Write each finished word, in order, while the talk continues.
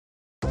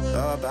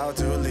about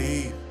to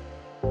leave,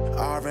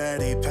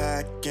 already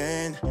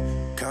packing.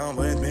 Come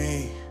with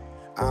me,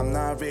 I'm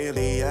not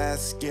really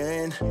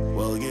asking.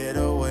 We'll get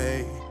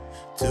away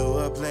to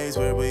a place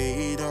where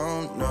we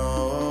don't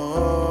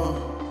know.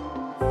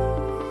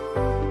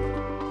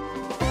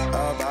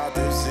 About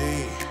to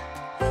see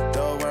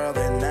the world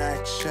in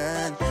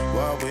action,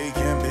 what we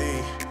can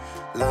be,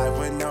 life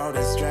with no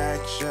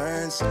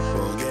distractions.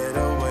 We'll get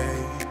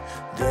away,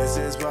 this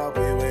is what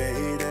we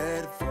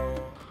waited for.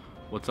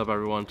 What's up,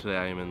 everyone? Today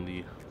I am in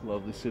the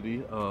lovely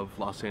city of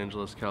Los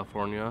Angeles,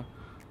 California,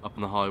 up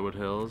in the Hollywood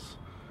Hills,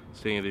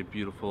 staying at a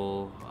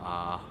beautiful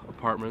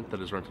apartment that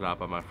is rented out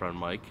by my friend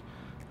Mike,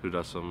 who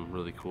does some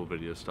really cool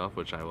video stuff,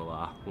 which I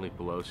will link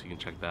below so you can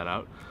check that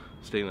out.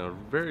 Staying in a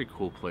very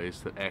cool place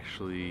that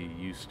actually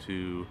used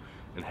to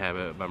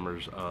inhabit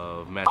members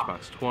of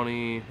Matchbox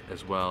 20,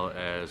 as well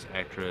as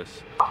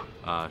actress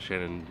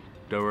Shannon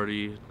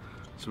Doherty.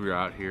 So we are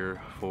out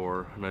here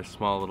for a nice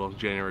small little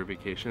January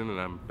vacation, and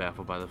I'm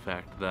baffled by the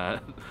fact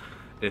that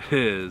it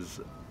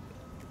is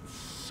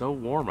so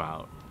warm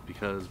out,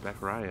 because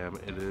back where I am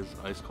it is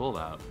ice cold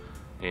out,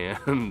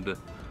 and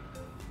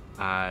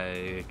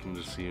I can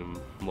just see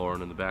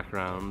Lauren in the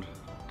background,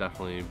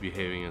 definitely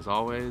behaving as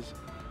always.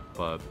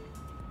 But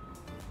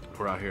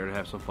we're out here to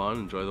have some fun,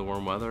 enjoy the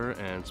warm weather,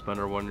 and spend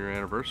our 1-year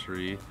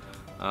anniversary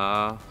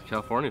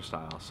California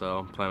style. So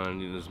I'm planning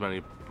on eating as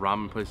many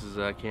ramen places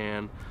as I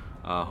can,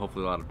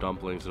 hopefully a lot of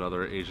dumplings and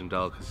other Asian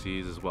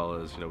delicacies, as well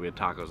as, we had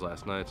tacos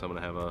last night, so I'm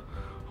gonna have a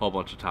whole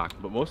bunch of tacos,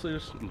 but mostly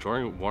just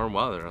enjoying warm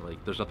weather.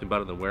 Like, there's nothing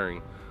better than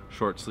wearing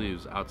short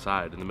sleeves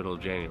outside in the middle of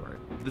January.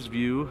 This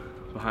view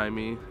behind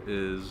me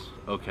is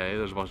okay.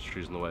 There's a bunch of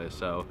trees in the way,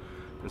 so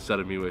instead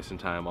of me wasting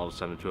time, I'll just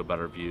send it to a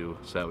better view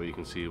so that way you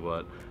can see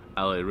what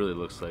LA really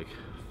looks like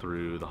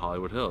through the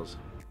Hollywood Hills.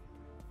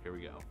 Here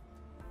we go.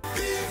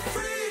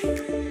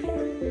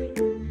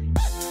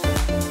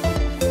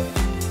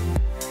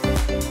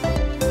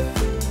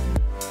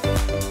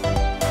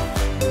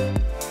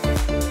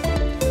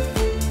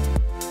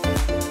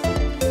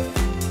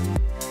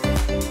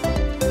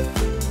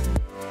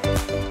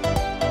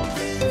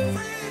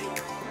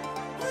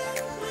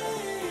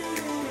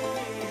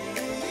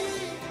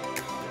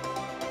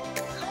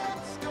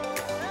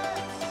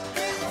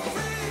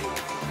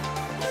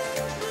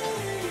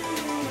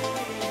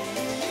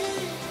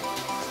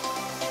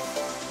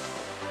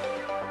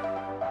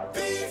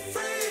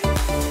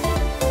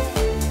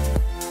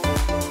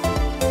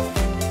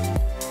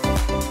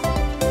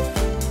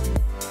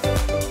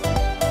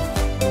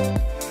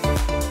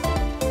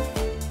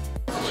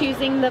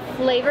 Choosing the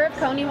flavor of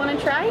cone you want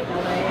to try,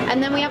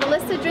 and then we have a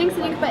list of drinks,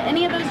 and you can put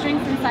any of those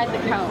drinks inside the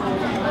cone.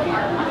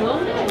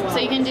 So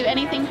you can do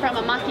anything from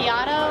a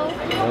macchiato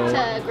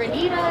to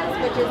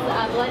granitas, which is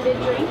a blended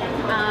drink.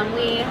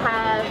 We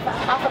have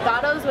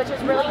affogatos, which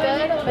is really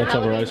good,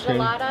 vanilla ice cream,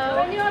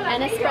 gelato,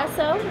 and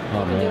espresso.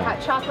 We do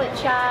hot chocolate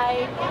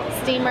chai,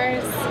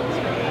 steamers,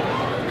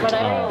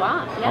 whatever you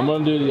want. Yeah. I'm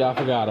gonna do the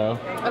affogato.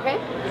 Okay.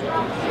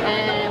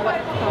 And what?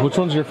 Which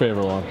one's your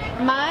favorite one?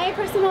 My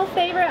personal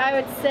favorite, I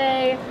would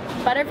say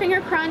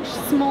Butterfinger Crunch,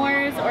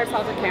 s'mores, or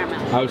salted caramel.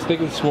 I was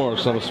thinking s'mores,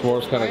 so I'm a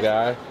s'mores kind of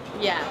guy.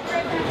 Yeah.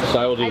 So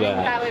I will do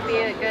that. I think that would be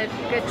a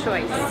good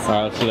choice.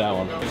 Alright, let's do that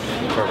one.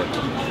 Perfect.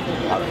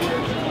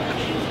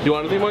 Do you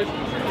want anything, Mike?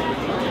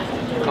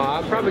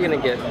 I'm probably gonna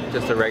get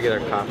just a regular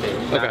coffee.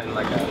 Okay.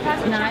 Like a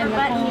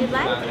button you'd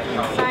like?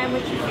 Sign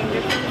with your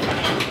fingerprint.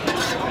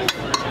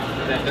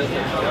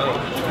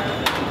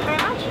 Very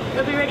much.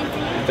 It'll be ready for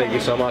you. Thank you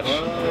so much.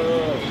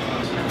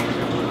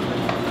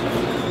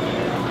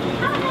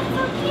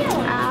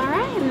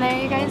 Alright, and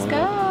there you guys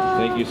go.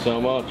 Thank you so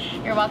much.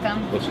 You're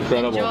welcome. That's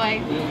incredible.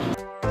 Enjoy.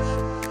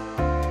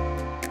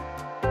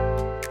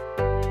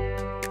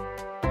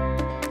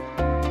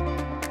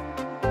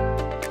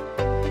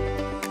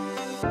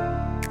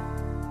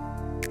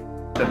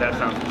 That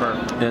sounds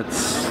perfect.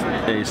 It's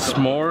a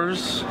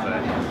s'mores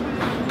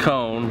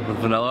cone with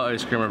vanilla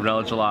ice cream or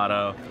vanilla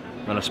gelato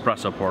and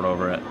espresso poured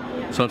over it.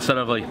 So instead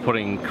of like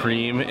putting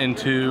cream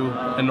into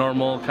a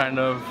normal kind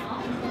of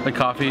like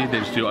coffee, they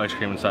just do ice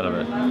cream instead of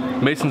it.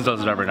 Mason's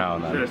does it every now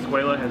and then.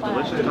 Estrella has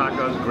delicious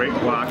tacos, great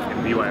guac,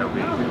 and BYOB.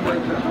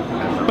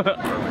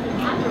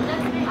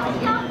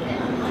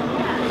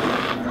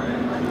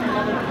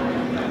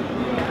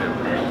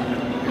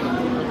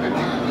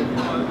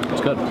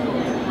 It's good.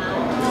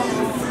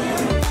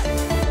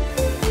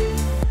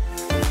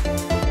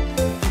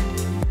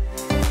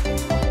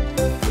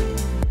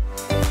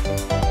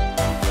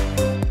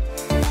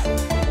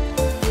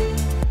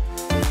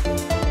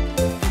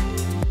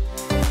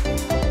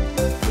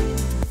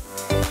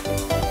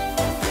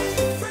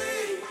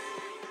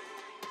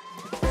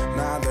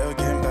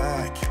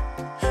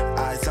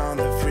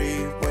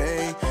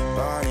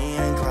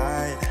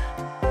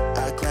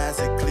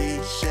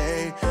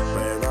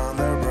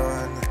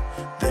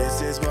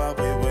 Is what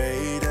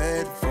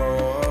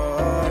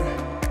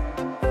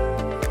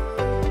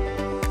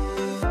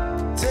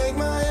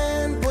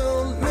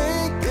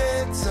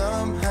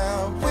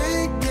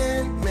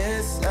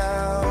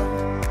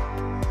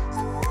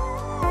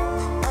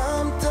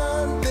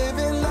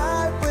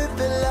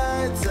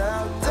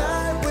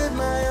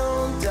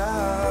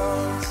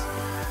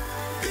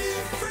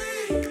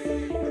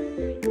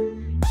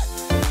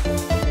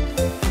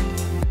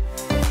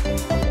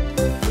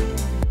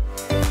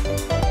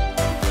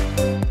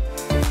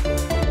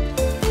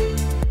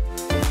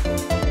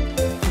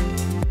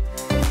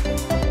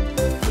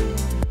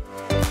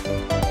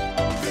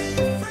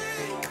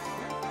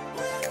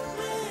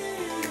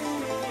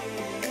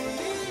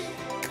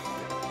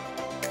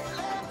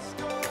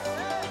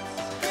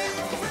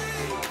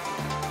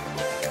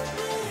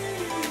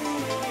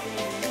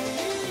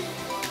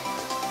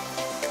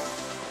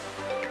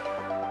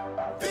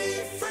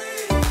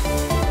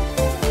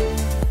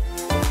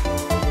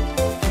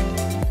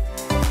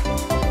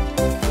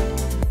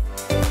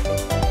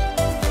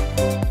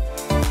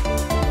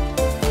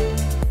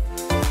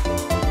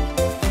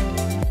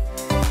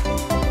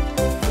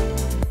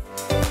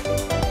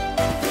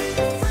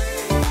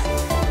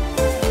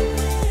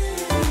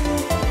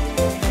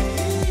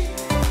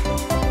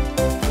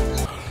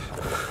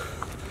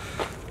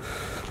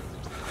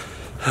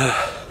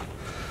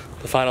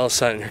final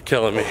ascent. You're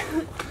killing me.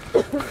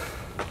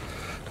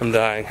 I'm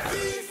dying.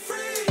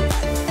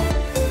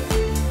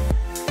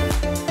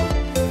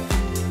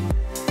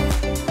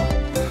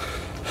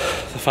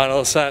 The final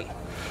ascent.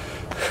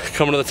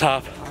 Coming to the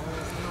top.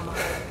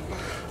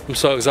 I'm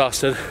so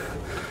exhausted.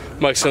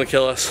 Mike's gonna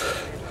kill us.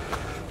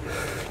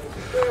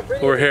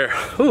 We're here.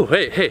 Ooh,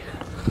 hey.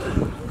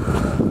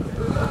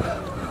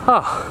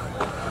 Oh,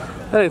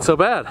 that ain't so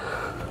bad.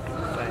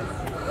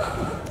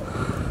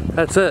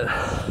 That's it.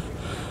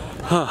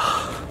 Oh,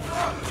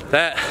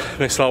 that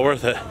makes it all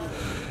worth it.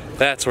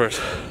 That's worth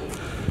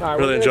it. Right,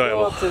 really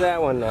enjoyable. Go up to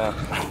that one now.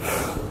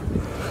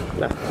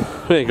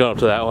 We ain't going up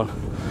to that one.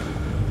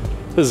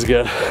 This is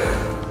good.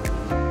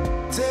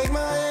 Take my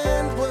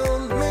hand,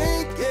 we'll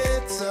make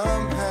it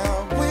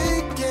somehow.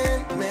 We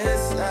can't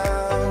miss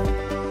out.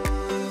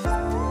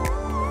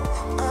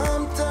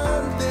 I'm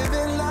done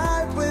living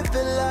life with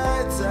the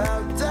lights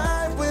out.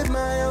 Die with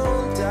my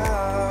own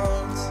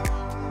doubts.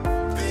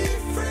 Be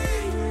free.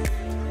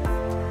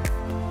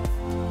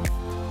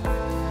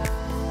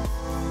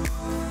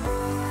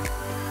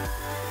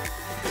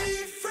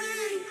 Be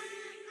free.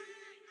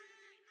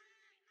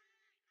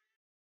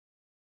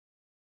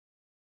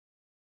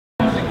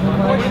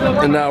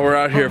 And now we're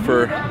out here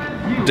for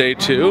day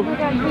 2,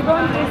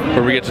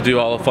 where we get to do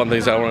all the fun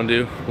things I want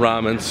to do.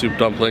 Ramen, soup,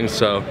 dumplings.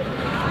 So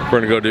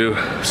we're gonna go do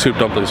soup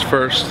dumplings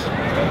first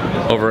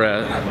over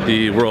at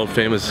the world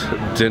famous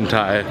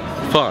Tai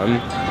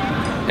Fung,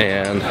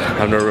 and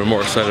I've never been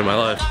more excited in my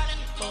life.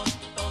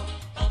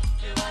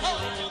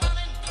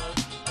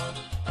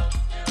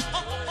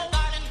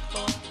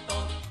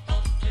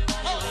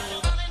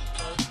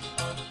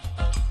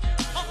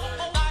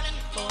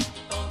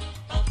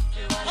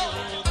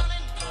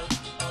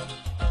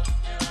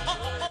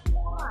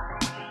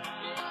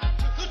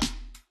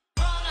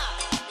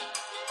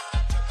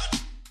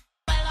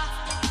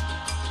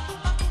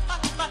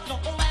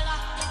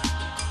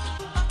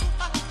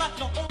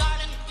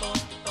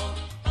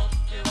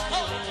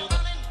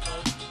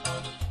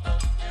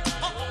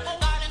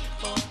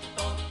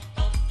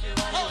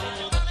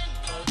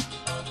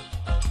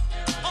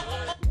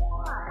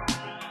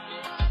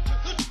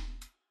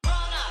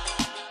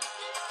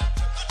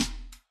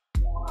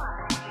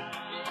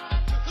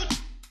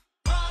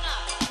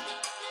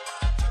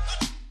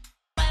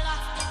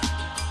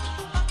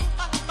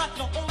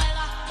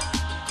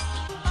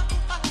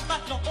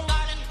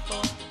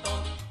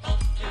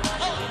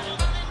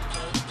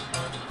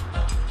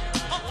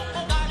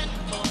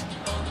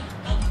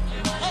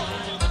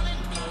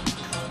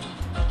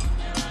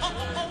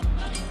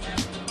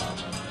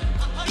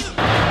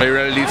 Are you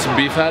ready to eat some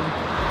beef head?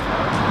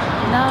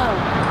 No,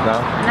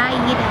 No? not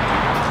eating.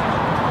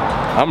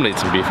 I'm gonna eat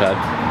some beef head.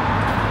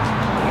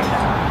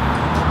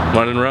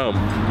 One in Rome.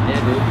 Yeah,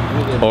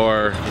 dude.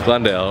 Or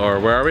Glendale, or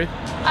where are we?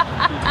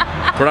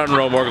 We're not in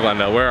Rome or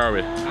Glendale, where are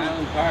we?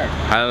 Highland Park.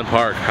 Highland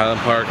Park.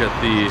 Highland Park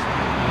at the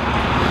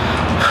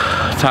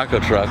taco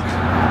truck.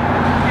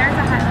 There's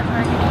a Highland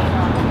Park in Avon.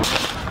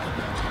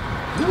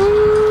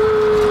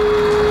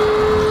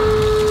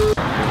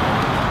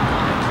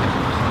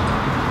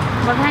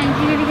 What kind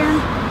did you get again?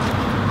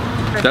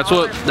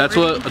 That's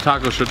what a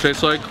taco should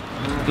taste like,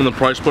 and the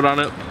price put on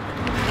it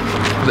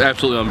is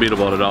absolutely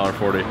unbeatable at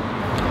 $1.40.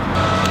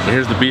 And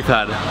here's the beef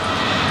head.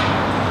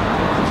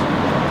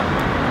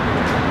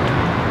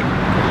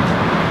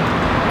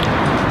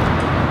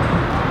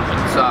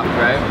 Soft,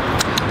 right?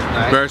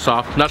 Nice. Very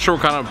soft. Not sure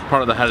what kind of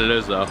part of the head it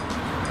is though.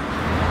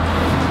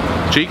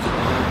 Cheek?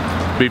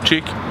 Beef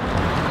cheek?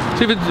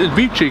 See, if it's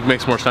beef cheek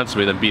makes more sense to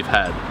me than beef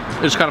head.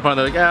 It's kind of funny,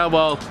 they're like, yeah,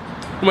 well,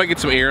 we might get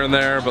some ear in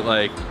there, but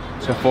like,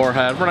 some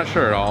forehead, we're not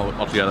sure at all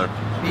altogether.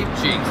 Beef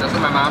cheeks, that's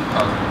what my mom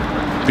called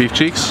them. Beef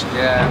cheeks?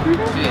 Yeah,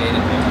 she ate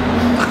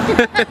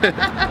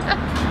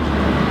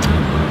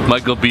it.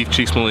 Michael Beef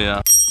Cheeks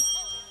Molina.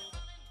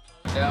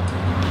 Yep.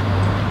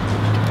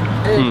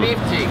 Hey, beef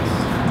cheeks.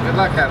 Good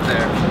luck out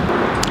there.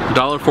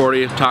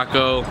 $1.40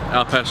 taco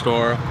al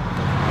pastor,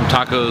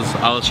 tacos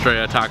a la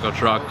Estrella taco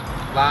truck.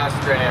 La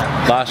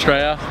Estrella. La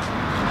Estrella?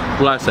 What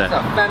did I say? It's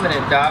a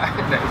feminine dog.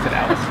 No, you said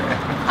Alistair.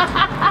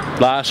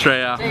 La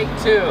Estrella Take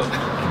 2.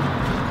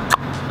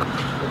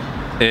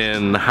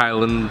 in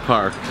Highland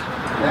Park.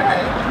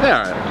 Alright. Yeah,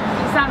 alright.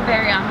 You sound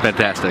very on.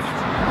 Fantastic.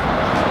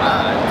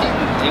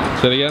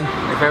 Say it again?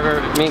 If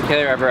ever me and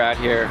Kayla are ever out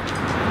here,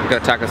 we go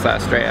to Tacos La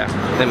Estrella.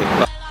 Then we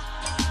fuck.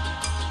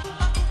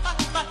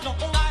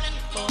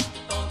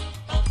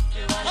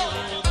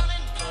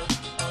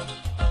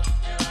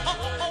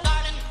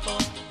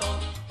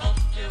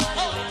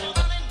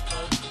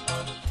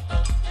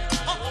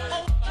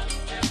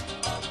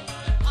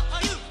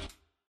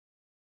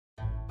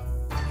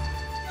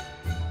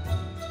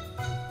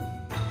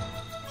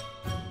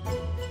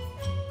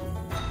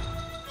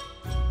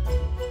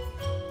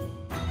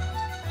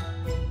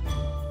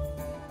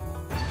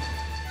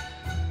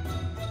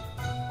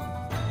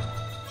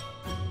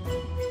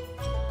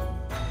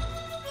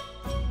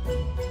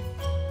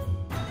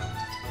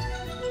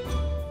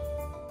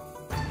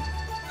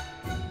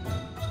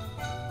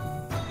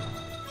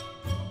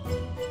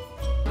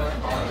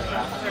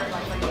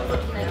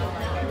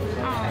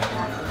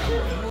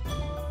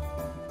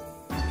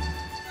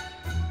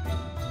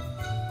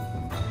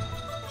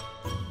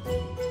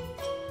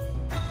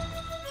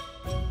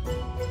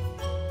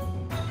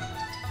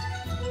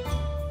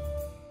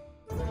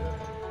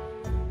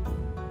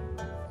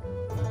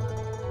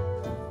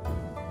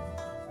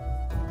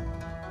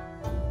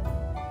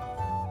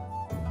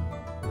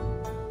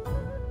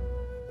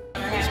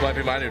 might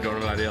be my new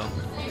donut ideal.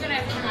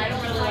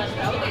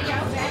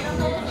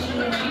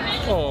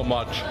 Oh,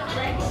 much.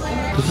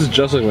 This is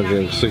just like my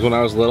dreams. Like when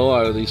I was little,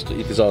 I used to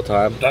eat these all the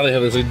time. Now they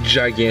have these like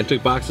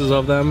gigantic boxes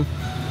of them.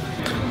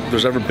 If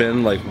there's ever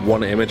been like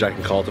one image I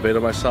can cultivate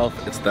of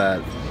myself, it's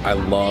that I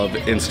love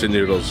instant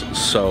noodles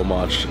so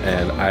much,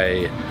 and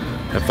I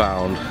have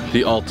found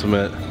the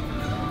ultimate,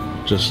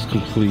 just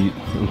complete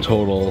and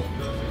total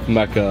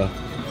mecca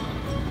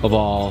of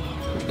all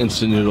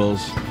instant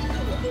noodles.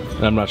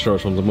 And I'm not sure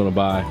which ones I'm gonna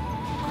buy,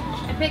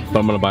 but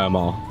I'm gonna buy them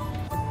all.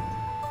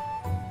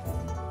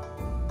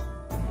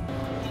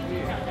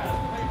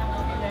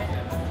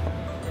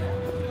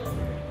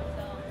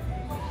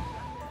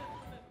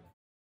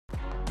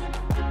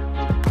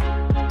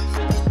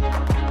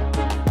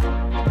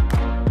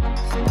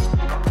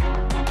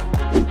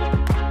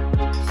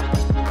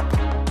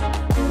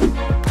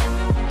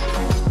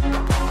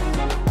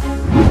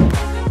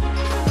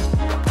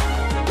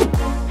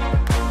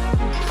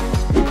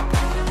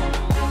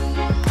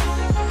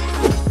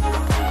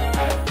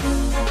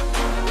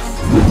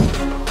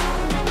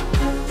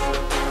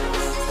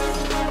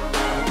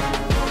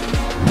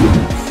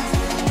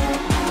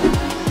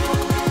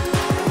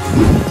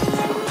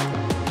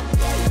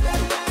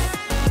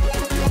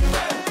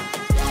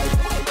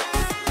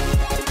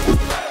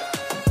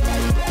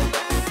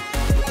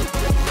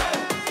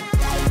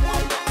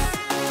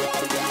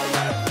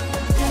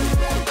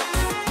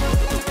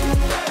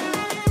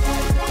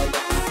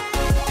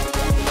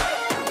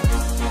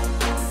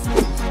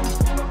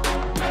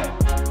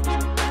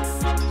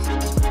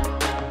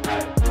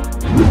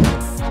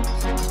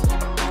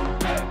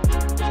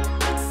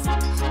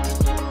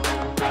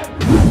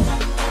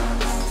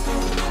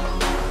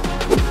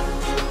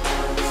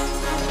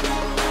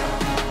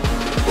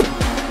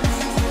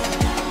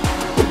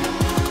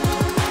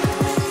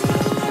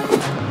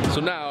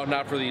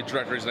 Not for the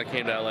direct reason I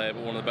came to LA,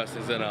 but one of the best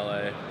things in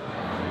LA.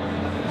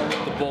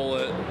 The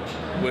Bulliet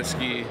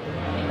whiskey,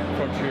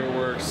 Frontier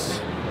Works,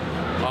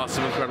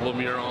 awesome, incredible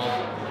mural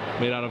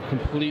made out of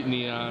complete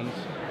neons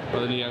by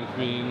the Neon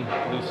Queen,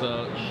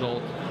 Lisa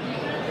Schultz.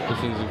 This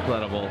thing's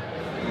incredible.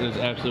 It is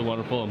absolutely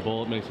wonderful, and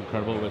Bulliet makes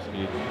incredible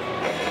whiskey.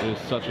 It is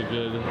such a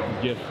good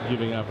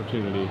gift-giving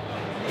opportunity.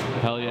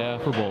 Hell yeah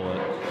for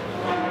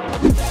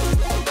Bulliet.